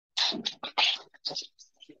Tēnā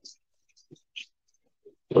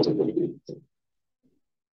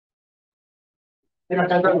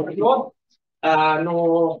koutou katoa,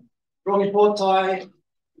 no rongi pōtai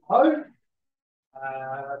hau,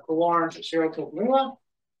 ko Warren Fitzgerald tōku ingoa.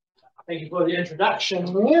 Thank you for the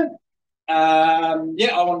introduction there.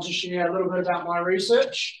 Yeah, I wanted to share a little bit about my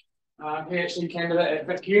research. I'm a PhD candidate at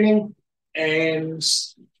Vic Uni, and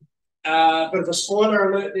a bit of a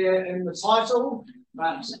spoiler alert there in the title,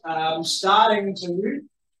 but I'm starting to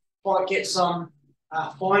quite get some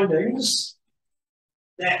findings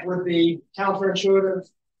that would be counterintuitive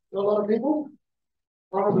to a lot of people.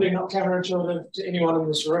 Probably not counterintuitive to anyone in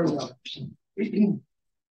this room, though.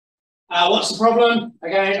 What's the problem?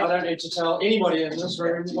 Again, I don't need to tell anybody in this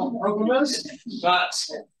room what the problem is, but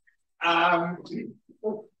there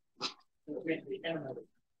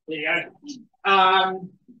you go.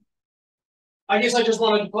 I guess I just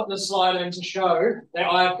wanted to put this slide in to show that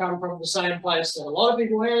I have come from the same place that a lot of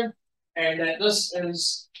people have, and that this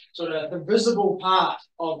is sort of the visible part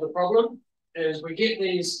of the problem, is we get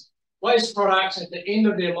these waste products at the end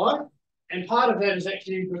of their life, and part of that is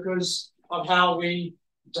actually because of how we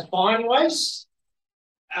define waste,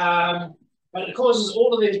 but it causes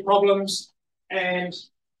all of these problems, and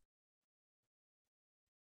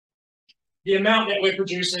the amount that we're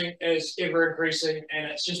producing is ever increasing,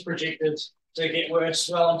 and it's just projected to get worse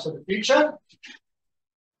well into the future.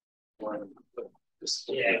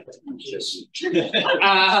 Yeah.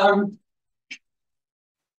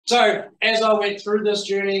 So as I went through this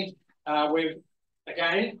journey, again,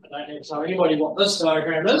 I don't need to tell anybody what this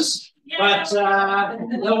diagram is, but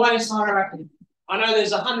the waste hierarchy. I know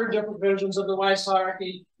there's 100 different versions of the waste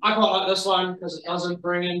hierarchy. I quite like this one because it doesn't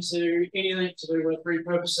bring into anything to do with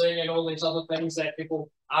repurposing and all these other things that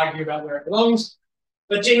people argue about where it belongs.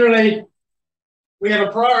 But generally, we have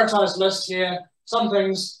a prioritised list here. Some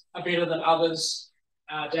things are better than others,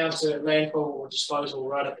 down to landfill or disposal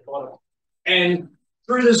right at the bottom. And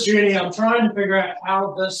through this journey, I'm trying to figure out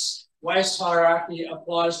how this waste hierarchy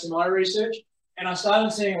applies to my research. And I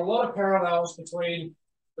started seeing a lot of parallels between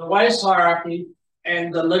the waste hierarchy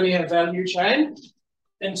and the linear value chain,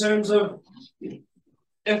 in terms of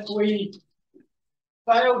if we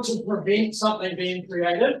fail to prevent something being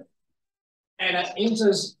created and it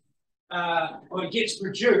enters or it gets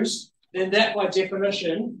produced, then that by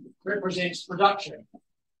definition represents production.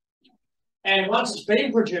 And once it's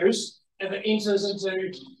been produced, if it enters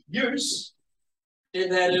into use, then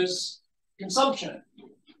that is consumption.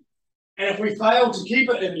 And if we fail to keep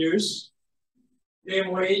it in use,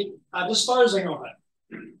 then we are disposing of it.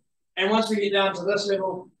 And once we get down to this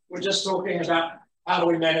level, we're just talking about how do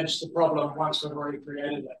we manage the problem once we've already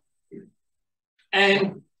created it.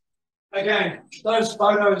 And again, those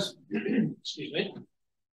photos, excuse me,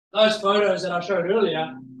 those photos that I showed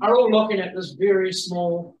earlier are all looking at this very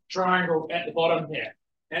small triangle at the bottom here.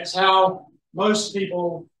 That's how most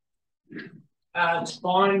people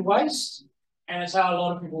define waste, and it's how a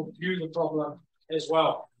lot of people view the problem as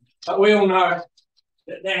well. But we all know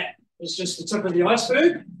that that is just the tip of the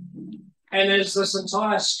iceberg, and there's this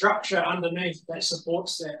entire structure underneath that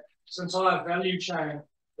supports that, this entire value chain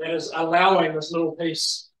that is allowing this little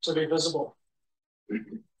piece to be visible. I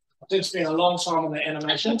did spend a long time on the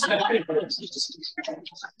animation. So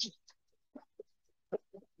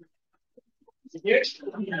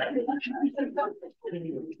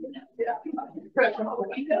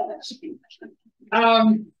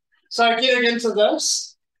getting into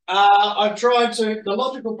this, I've tried to, the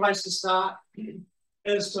logical place to start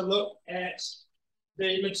is to look at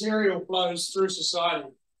the material flows through society.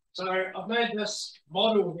 So I've made this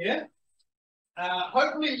model here.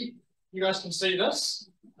 Hopefully you guys can see this.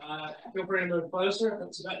 Feel free to move closer if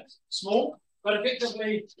it's a bit small, but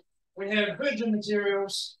effectively we have virgin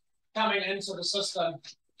materials coming into the system,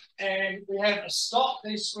 and we have a stock.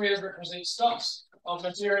 These squares represent stocks of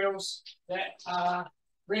materials that are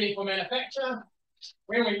ready for manufacture.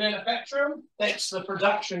 When we manufacture them, that's the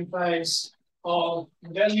production phase of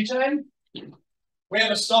the value chain. We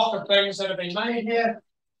have a stock of things that have been made here.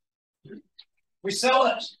 We sell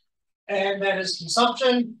it, and that is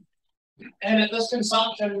consumption. And at this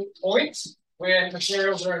consumption point, where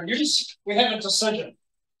materials are in use, we have a decision.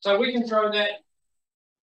 So we can throw that,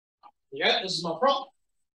 yeah, this is my prop.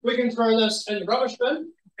 We can throw this in the rubbish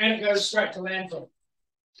bin, and it goes straight to landfill.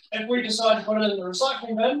 If we decide to put it in the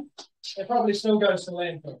recycling bin, it probably still goes to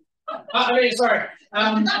landfill.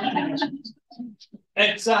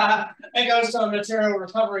 It goes to a material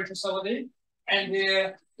recovery facility, and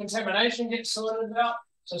their contamination gets sorted out.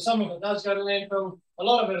 So some of it does go to landfill. A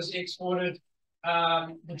lot of it is exported,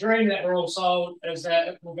 the dream that we're all sold is that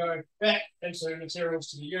it will go back into materials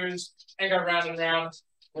to be used and go round and round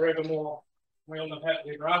forevermore. We all live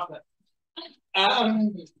happily ever after.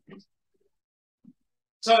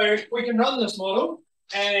 So we can run this model,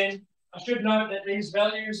 and I should note that these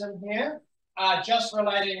values in here are just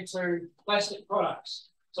relating to plastic products.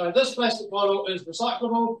 So this plastic bottle is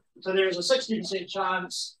recyclable, so there is a 60%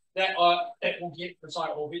 chance that it will get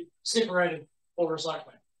recycled, will be separated for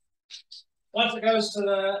recycling. Once it goes to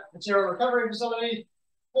the material recovery facility,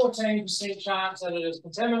 14% chance that it is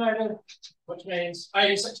contaminated, which means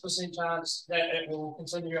 86% chance that it will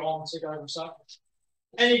continue on to go recycled.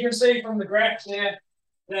 And you can see from the graph there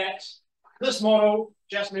that this model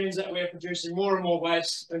just means that we're producing more and more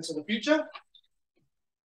waste into the future.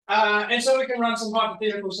 And so we can run some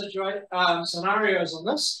hypothetical scenarios on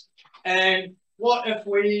this. And what if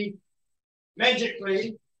we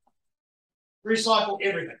magically recycle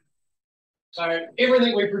everything? So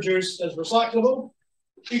everything we produce is recyclable.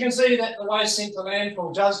 You can see that the waste sent to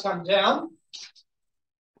landfill does come down,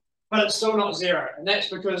 but it's still not zero. And that's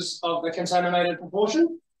because of the contaminated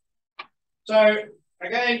proportion. So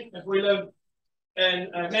again, if we live in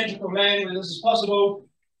a magical land where this is possible,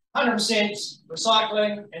 100%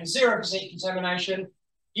 recycling and 0% contamination,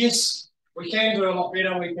 yes, we can do a lot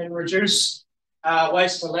better. We can reduce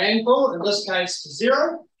waste to landfill, in this case to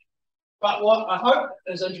zero. But what I hope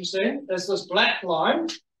is interesting is this black line,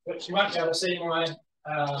 which you won't be able to see my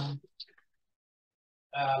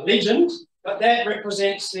legend, but that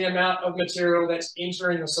represents the amount of material that's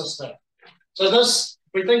entering the system. So this,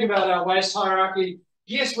 if we think about our waste hierarchy,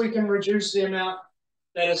 yes, we can reduce the amount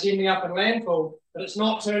that is ending up in landfill, but it's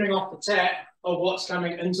not turning off the tap of what's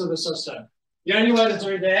coming into the system. The only way to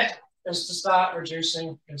do that is to start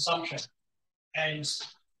reducing consumption. And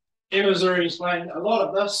Emma's already explained a lot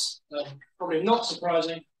of this, probably not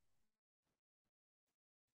surprising.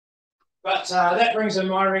 But that brings in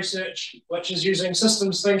my research, which is using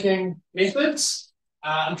systems thinking methods.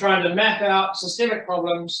 I'm trying to map out systemic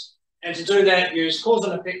problems, and to do that, use cause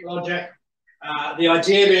and effect logic. The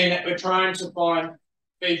idea being that we're trying to find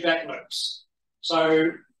feedback loops.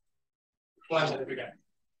 So, there we go.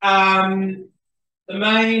 The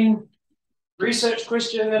main research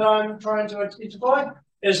question that I'm trying to identify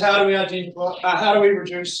is how do we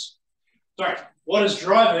reduce, what is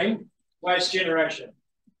driving waste generation?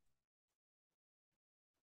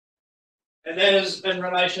 And that is in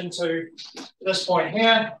relation to this point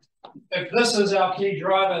here. If this is our key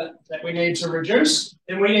driver that we need to reduce,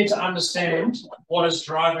 then we need to understand what is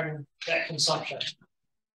driving that consumption.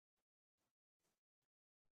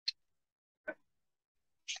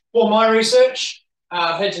 For my research,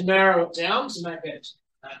 I've had to narrow it down to make it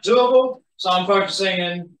doable. So I'm focusing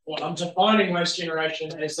in, I'm defining waste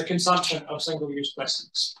generation as the consumption of single-use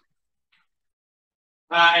plastics.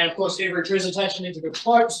 And of course, every presentation needs a good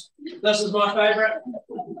quote. This is my favourite.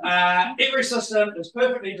 Every system is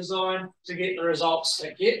perfectly designed to get the results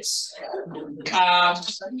it gets.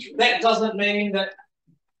 That doesn't mean that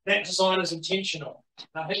that design is intentional.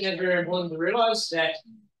 I think that's very important to realise that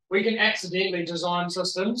we can accidentally design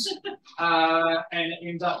systems and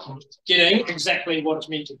end up getting exactly what it's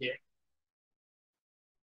meant to get.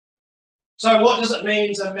 So what does it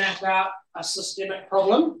mean to map out a systemic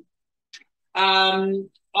problem?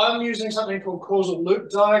 I'm using something called causal loop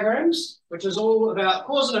diagrams, which is all about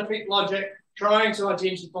cause and effect logic, trying to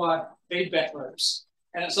identify feedback loops.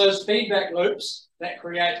 And it's those feedback loops that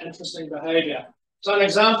create interesting behaviour. So an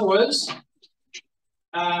example is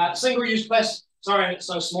single-use plastic, sorry, it's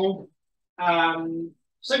so small.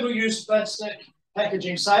 Single-use plastic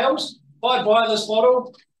packaging sales. If I buy this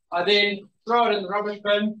bottle, I then throw it in the rubbish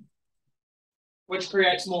bin, which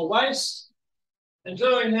creates more waste. In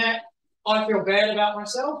doing that, I feel bad about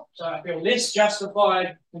myself, so I feel less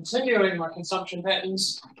justified continuing my consumption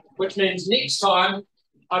patterns, which means next time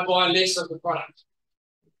I buy less of the product.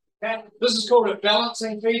 Okay? This is called a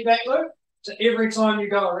balancing feedback loop. So every time you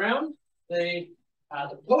go around, the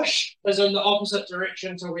push is in the opposite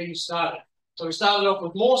direction to where you started. So we started off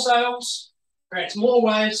with more sales, creates more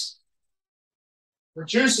waste,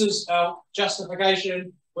 reduces our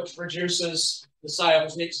justification, which reduces the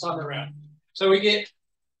sales next time around. So we get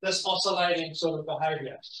this oscillating sort of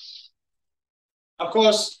behaviour. Of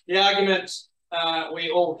course, the argument we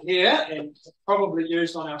all hear and probably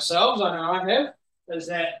used on ourselves, I know I have, is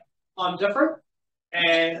that I'm different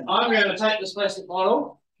and I'm going to take this plastic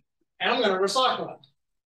bottle and I'm going to recycle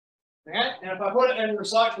it. Okay? And if I put it in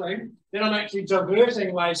recycling, then I'm actually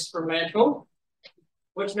diverting waste from landfill,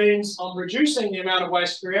 which means I'm reducing the amount of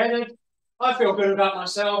waste created. I feel good about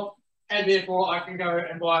myself, and therefore I can go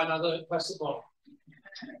and buy another plastic bottle.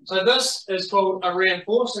 So this is called a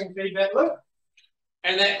reinforcing feedback loop,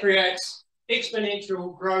 and that creates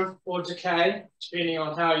exponential growth or decay, depending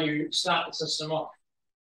on how you start the system off.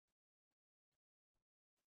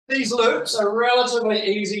 These loops are relatively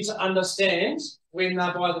easy to understand when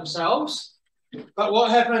they're by themselves, but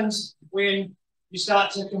what happens when you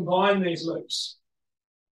start to combine these loops?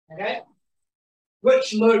 Okay?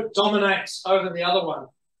 Which loop dominates over the other one?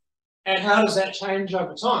 And how does that change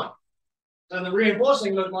over time? So the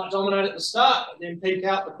reinforcing loop might dominate at the start, but then peak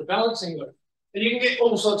out with the balancing loop. And you can get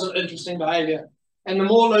all sorts of interesting behaviour. And the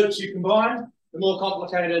more loops you combine, the more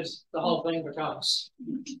complicated the whole thing becomes.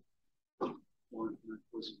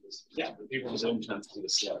 Yeah.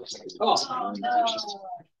 Oh.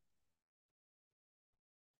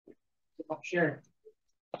 Sharing.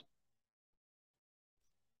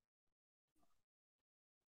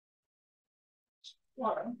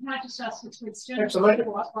 Can I just ask you to Fitzgerald? Absolutely.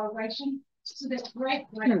 Vibration. So that's great.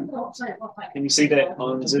 Can you see that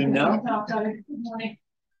on Zoom now? Good morning.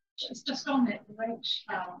 It's just on that great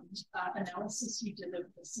analysis you did of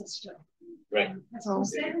the system. Right.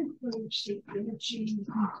 Does that include the energy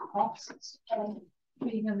costs of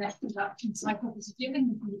being in that production cycle? Because you're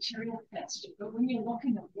dealing with material capacity, but when you're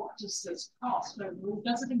looking at what does this cost overall,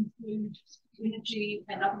 does it include energy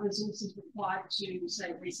and other resources required to,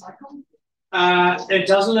 say, recycle? It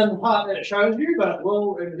doesn't in the part that it shows you, but it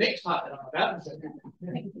will in the next part that I'm about.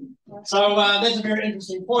 So that's a very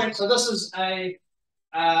interesting point. So this is a,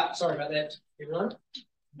 sorry about that, everyone.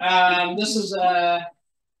 This is a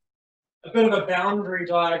bit of a boundary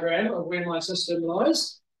diagram of where my system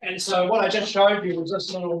lies. And so what I just showed you was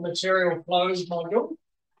this little material flows module,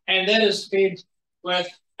 and that is fed with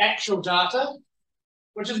actual data,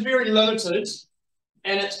 which is very limited,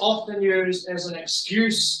 and it's often used as an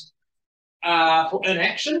excuse for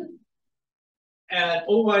inaction, and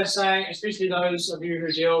always saying, especially those of you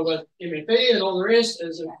who deal with MFE and all the rest,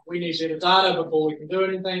 is that we need better data before we can do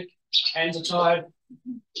anything. Hands are tied.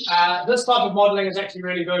 This type of modelling is actually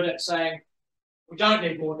really good at saying we don't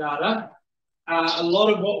need more data. A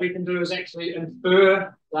lot of what we can do is actually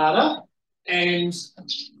infer data, and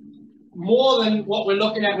more than what we're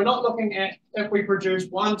looking at, we're not looking at if we produce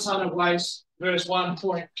 1 tonne of waste versus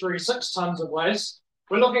 1.36 tonnes of waste.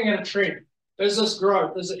 We're looking at a trend. Is this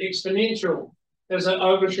growth? Is it exponential? Is it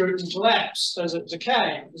overshoot and collapse? Is it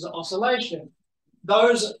decay? Is it oscillation?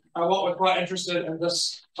 Those are what we're quite interested in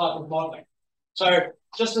this type of modelling. So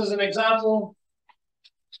just as an example,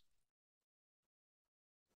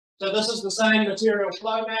 so this is the same material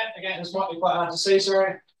flow map. Again, this might be quite hard to see,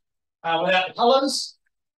 sorry, without the colours.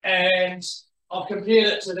 And I've compared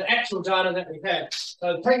it to the actual data that we have.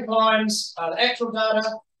 So the pink lines are the actual data,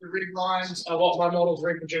 the red lines are what my model's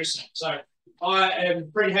reproducing. So I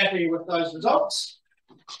am pretty happy with those results.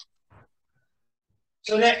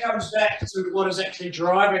 So that comes back to what is actually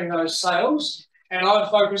driving those sales. And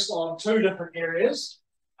I've focused on 2 different areas.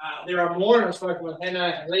 There are more, and I've spoken with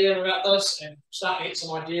Hannah and Liam about this and starting to get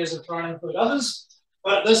some ideas of trying to include others.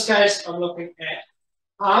 But in this case, I'm looking at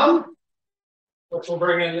harm, which will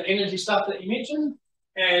bring in the energy stuff that you mentioned,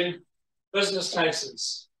 and business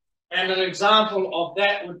cases. And an example of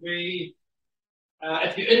that would be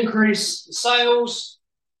if you increase the sales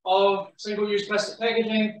of single-use plastic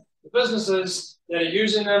packaging, the businesses that are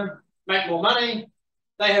using them make more money.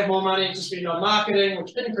 They have more money to spend on marketing,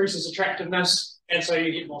 which increases attractiveness, and so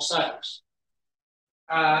you get more sales.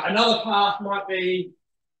 Another path might be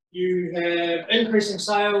you have increasing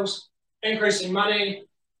sales, increasing money.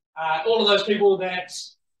 All of those people that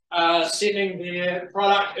are sending their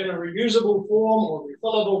product in a reusable form or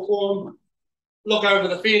refillable form look over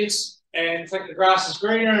the fence and think the grass is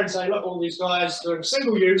greener and say, look, all these guys doing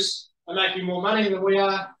single use are making more money than we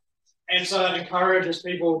are. And so it encourages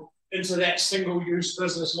people into that single use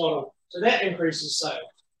business model. So that increases sales.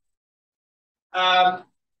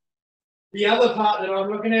 The other part that I'm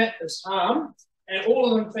looking at is harm, and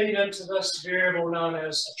all of them feed into this variable known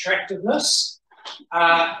as attractiveness.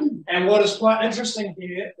 And what is quite interesting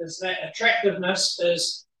here is that attractiveness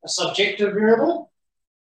is a subjective variable.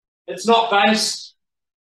 It's not based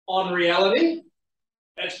on reality,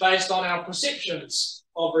 it's based on our perceptions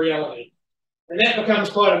of reality. And that becomes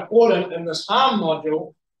quite important in this harm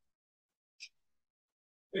module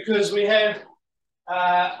because we have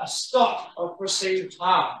a stock of perceived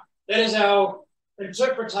harm. That is our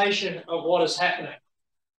interpretation of what is happening.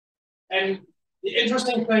 And the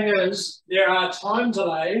interesting thing is there are time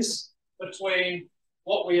delays between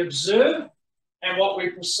what we observe and what we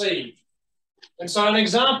perceive. And so an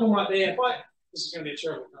example might be, this is going to be a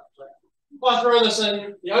terrible example. If I throw this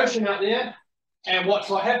in the ocean out there and watch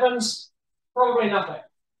what happens, probably nothing.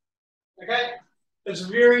 Okay? is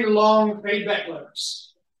very long feedback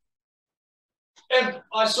loops. If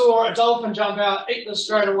I saw a dolphin jump out, eat this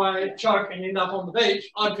straight away, choke, and end up on the beach,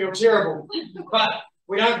 I'd feel terrible. But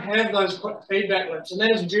we don't have those quick feedback loops, and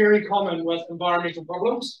that is very common with environmental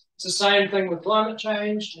problems. It's the same thing with climate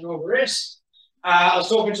change and all the rest. I was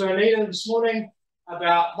talking to Anita this morning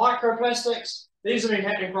about microplastics. These have been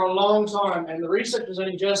happening for a long time, and the research is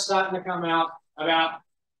only just starting to come out about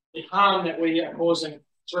the harm that we are causing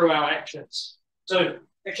through our actions. So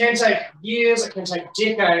it can take years, it can take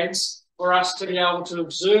decades for us to be able to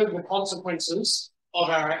observe the consequences of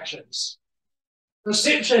our actions.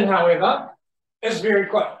 Perception, however, is very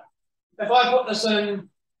quick. If I put this in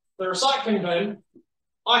the recycling bin,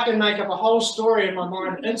 I can make up a whole story in my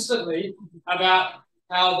mind instantly about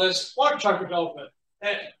how this won't choke a dolphin.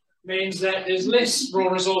 That means that there's less raw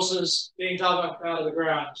resources being dug up out of the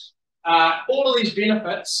ground. All of these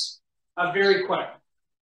benefits are very quick.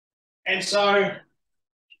 And so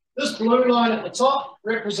this blue line at the top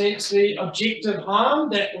represents the objective harm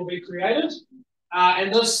that will be created.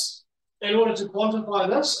 And this, in order to quantify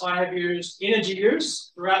this, I have used energy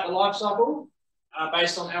use throughout the life cycle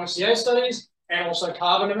based on LCA studies and also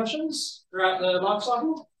carbon emissions throughout the life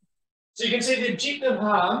cycle. So you can see the objective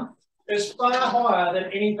harm is far higher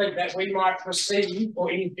than anything that we might perceive or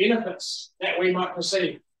any benefits that we might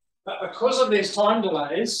perceive. But because of these time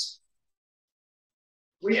delays,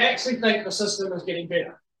 we actually think the system is getting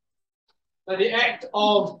better. So the act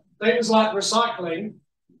of things like recycling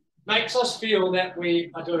makes us feel that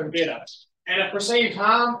we are doing better. And if perceived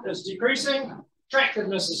harm is decreasing,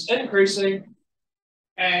 attractiveness is increasing,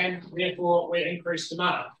 and therefore we increase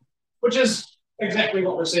demand, which is exactly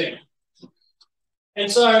what we're seeing.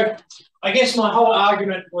 And so I guess my whole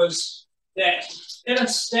argument was that in a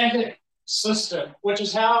static system, which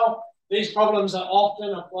is how these problems are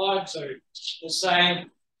often applied to, is saying,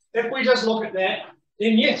 if we just look at that,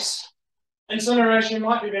 then yes, incineration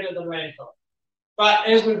might be better than landfill. But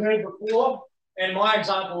as we've heard before, and my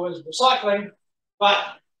example is recycling, but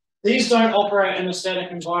these don't operate in a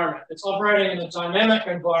static environment. It's operating in a dynamic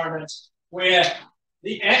environment where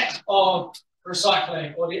the act of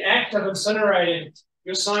recycling or the act of incinerating,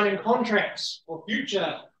 you're signing contracts for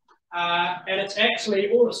future, and it's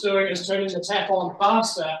actually, all it's doing is turning the tap on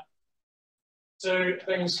faster to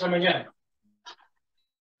things coming in.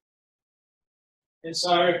 And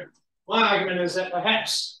so my argument is that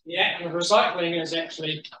perhaps the act of recycling is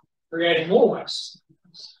actually creating more waste.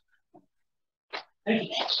 Thank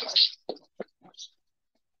you.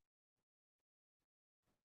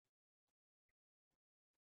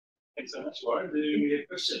 Thanks so much, Lauren. Do we have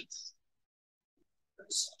questions?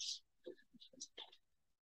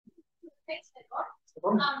 Thanks,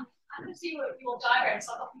 Edward. I can see your diagrams.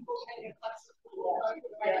 I thought people were going to close.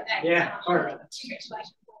 Yeah, sorry about that.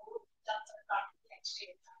 Congratulations for all you've done so far.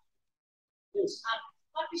 Yes.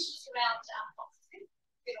 My question is around toxicity.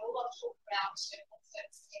 There's a lot of talk about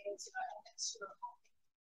concepts and that sort of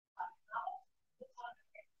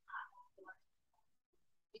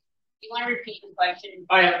you want to repeat the question?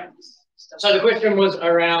 Oh, yeah. So the question was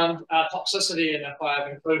around toxicity and if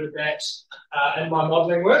I've included that in my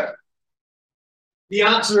modelling work. The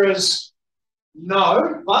answer is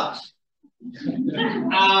no, but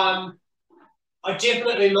I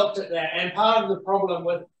definitely looked at that. And part of the problem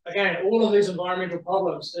with, again, all of these environmental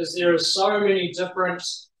problems is there are so many different,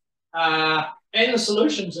 and the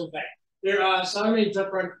solutions in fact, there are so many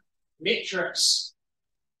different metrics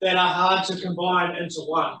that are hard to combine into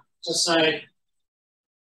one. To say,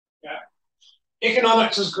 yeah,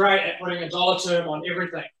 economics is great at putting a dollar term on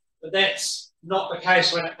everything, but that's not the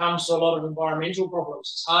case when it comes to a lot of environmental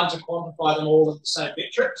problems. It's hard to quantify them all with the same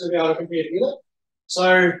metric to be able to compare together.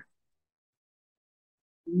 So,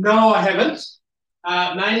 no, I haven't,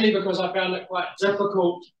 mainly because I found it quite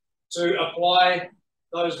difficult to apply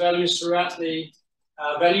those values throughout the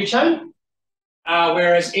value chain,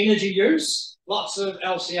 whereas energy use, lots of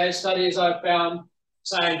LCA studies I've found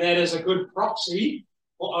saying that is a good proxy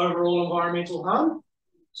for overall environmental harm.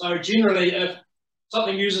 So generally, if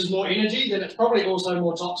something uses more energy, then it's probably also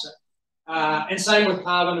more toxic. And same with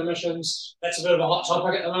carbon emissions. That's a bit of a hot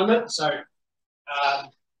topic at the moment. So,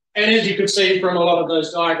 and as you can see from a lot of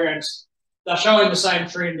those diagrams, they're showing the same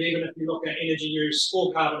trend, even if you look at energy use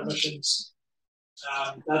or carbon emissions.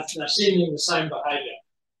 They're seeing the same behaviour.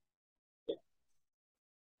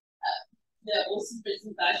 Yeah, awesome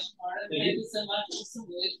presentation, Lauren. Thank you so much. Awesome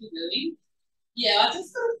work you're doing. Yeah, I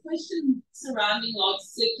just got a question surrounding like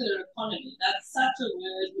circular economy. That's such a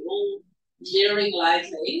word we're all hearing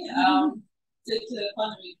lately. Circular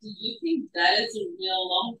economy. Do you think that is a real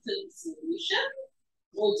long-term solution,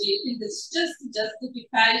 or do you think it's just a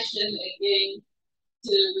justification again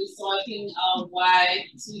recycling our way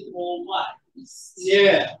to more waste?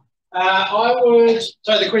 Yeah, I would.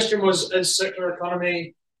 So the question was: is circular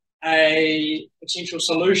economy a potential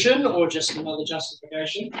solution or just another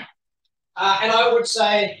justification? And I would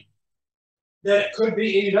say that it could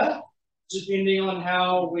be either, depending on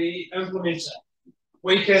how we implement it.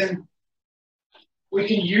 We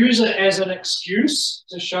can use it as an excuse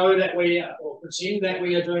to show that or pretend that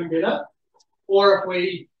we are doing better, or if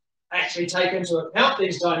we actually take into account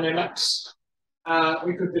these dynamics,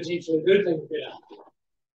 we could potentially do things better.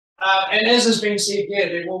 And as has been said here,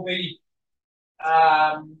 there will be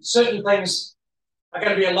certain things are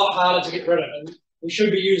going to be a lot harder to get rid of, and we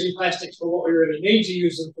should be using plastics for what we really need to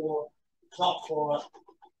use them for, not for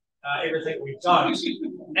everything we don't.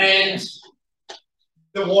 And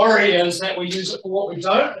the worry is that we use it for what we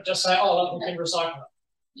don't, but just say, oh, look, we can recycle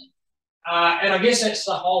it. And I guess that's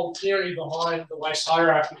the whole theory behind the waste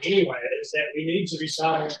hierarchy anyway, is that we need to be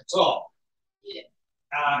starting at the top. Yeah.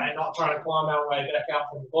 And not trying to climb our way back up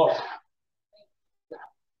from the bottom.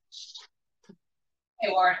 Hey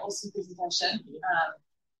Warren, awesome presentation.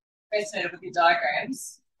 Fascinated with your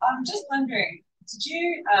diagrams. I'm just wondering, did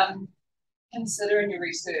you consider in your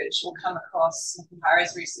research or come across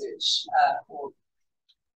Harry's research or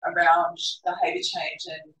around behaviour change,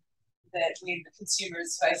 and that when the consumer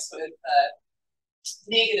is faced with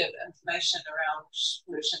negative information around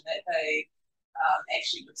pollution, that they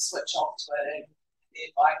actually would switch off to it and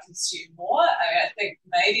thereby consume more? I think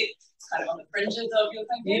maybe it's kind of on the fringes of your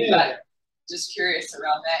thinking, but just curious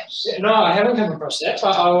around that. Yeah, no, I haven't come across that,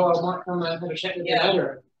 but I might come and have a chat with you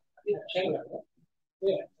later. Yeah, chat about that.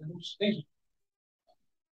 Yeah, thank you.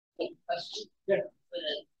 Question? Yeah.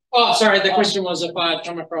 Oh, sorry, the question was if I had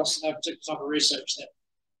come across a particular type of research that.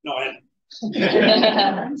 No, I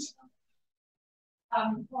haven't.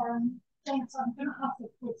 Warren, thanks. I'm going to ask a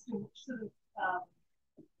question which sort of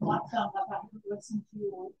might sound like I haven't listened to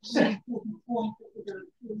your important point that the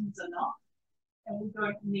Europeans are not, and we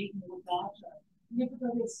don't need more data.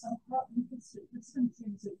 Nevertheless, I'm quite interested just in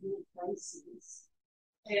terms of your process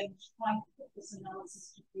and trying to put this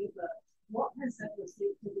analysis together. What has that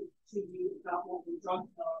reflected to you about what we don't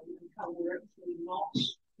know and how we're actually not?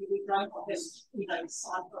 We don't have,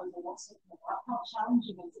 cycles or what's happening. How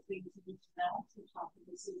challenging is it being to do now to type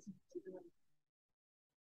of assessment to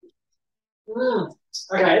do?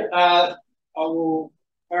 Okay, I will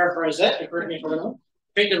paraphrase that to correct me if I'm wrong.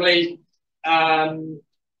 Effectively,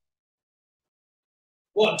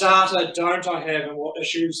 what data don't I have and what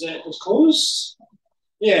issues that has caused?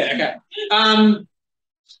 Yeah, okay.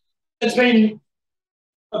 It's been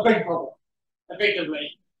a big problem,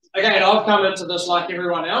 effectively. Again, I've come into this like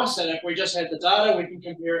everyone else, and if we just had the data, we can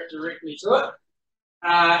compare it directly to it.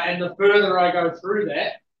 And the further I go through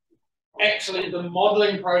that, actually the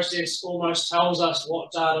modelling process almost tells us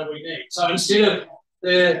what data we need. So instead of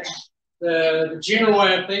the general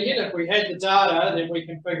way of thinking, if we had the data, then we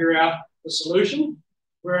can figure out the solution.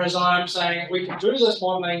 Whereas I'm saying if we can do this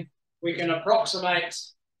modelling, we can approximate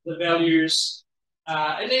the values.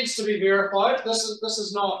 It needs to be verified. This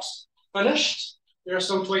is not finished. There are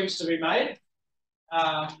still tweaks to be made.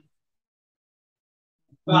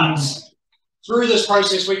 But through this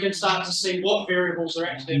process, we can start to see what variables are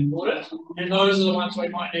actually important. And those are the ones we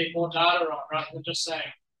might need more data on, rather than just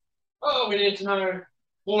saying, oh, we need to know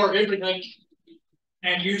more of everything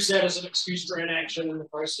and use that as an excuse for inaction in the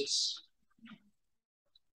process.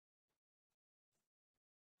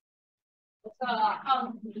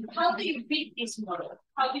 How do you beat this model?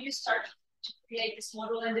 How do you start to create this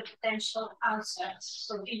model and the potential answers?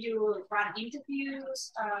 So do you run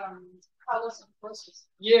interviews? How was the process?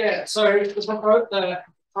 Yeah, so the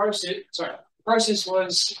process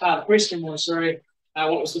was, the question was,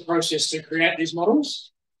 what was the process to create these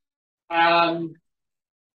models?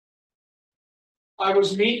 I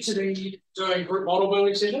was meant to be doing group model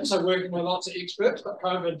building sessions, so working with lots of experts, but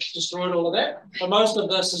COVID destroyed all of that. So most of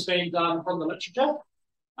this has been done from the literature.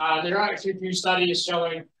 There are actually a few studies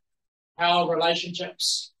showing how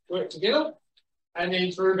relationships work together. And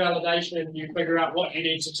then through validation, you figure out what you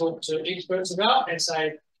need to talk to experts about and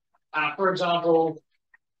say, for example,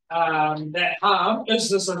 that harm, is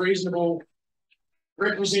this a reasonable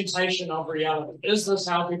representation of reality? Is this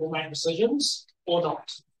how people make decisions or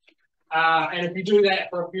not? And if you do that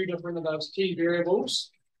for a few different of those key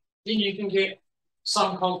variables, then you can get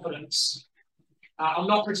some confidence. I'm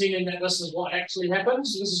not pretending that this is what actually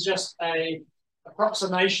happens. This is just an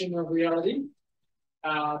approximation of reality.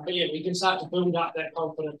 But yeah, we can start to build up that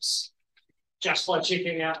confidence just by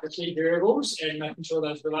checking out the key variables and making sure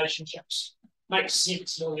those relationships make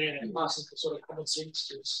sense more than it passes the sort of common sense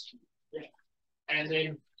to us. Yeah. And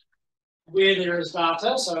then where there is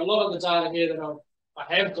data. So a lot of the data here that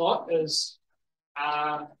I have got is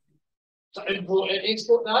to import and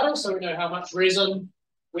export data. So we know how much resin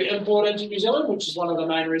we import into New Zealand, which is one of the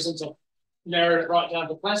main reasons I've narrowed it right down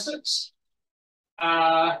to plastics.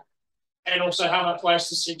 And also how much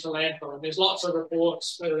waste is sent to landfill. And there's lots of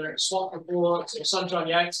reports, whether it's SWOT reports, or Sunshine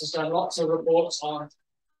Yates has done lots of reports on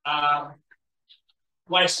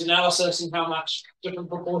waste analysis and how much different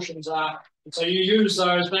proportions are. And so you use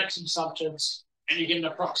those, make some assumptions, and you get an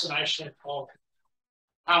approximation of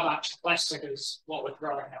how much plastic is what we're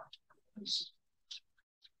throwing out.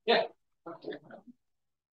 Yeah.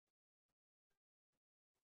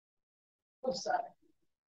 What's that?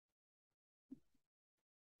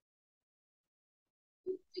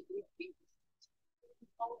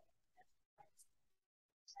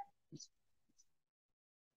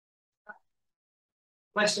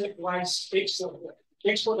 Plastic waste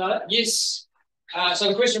export data? Yes. So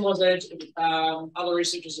the question was that other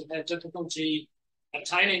researchers have had difficulty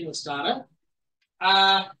obtaining this data.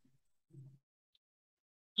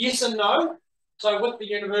 Yes and no. So with the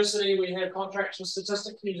university, we have contracts with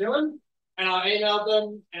Statistics New Zealand, and I emailed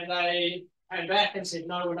them, and they came back and said,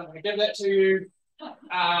 no, we're not going to give that to you.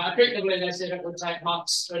 Effectively, they said it would take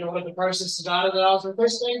months in order to process the data that I was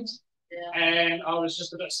requesting. Yeah. And I was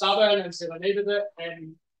just a bit stubborn and said I needed it,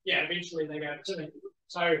 and yeah, eventually they gave it to me.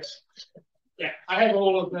 So yeah, I have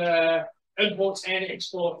all of the imports and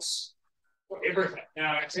exports for everything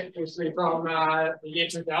now, except obviously from the year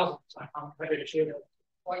 2000. So I'm happy to share that.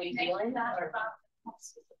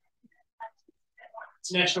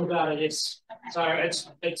 It's national data, yes. So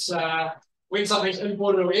it's when something's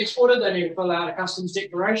imported or exported, they need to fill out a customs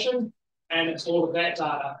declaration, and it's all of that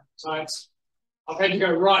data. So I've had to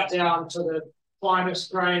go right down to the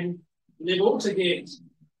finest grain level to get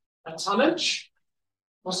a tonnage.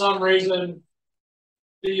 For some reason,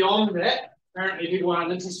 beyond that, apparently people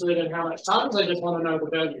aren't interested in how much tons, they just want to know the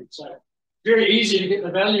value. So very easy to get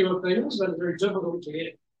the value of things, but it's very difficult to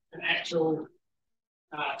get an actual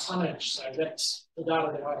tonnage. So that's the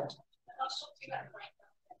data that I have.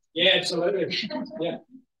 Yeah, absolutely. Yeah.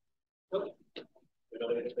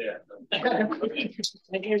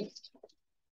 Thank you.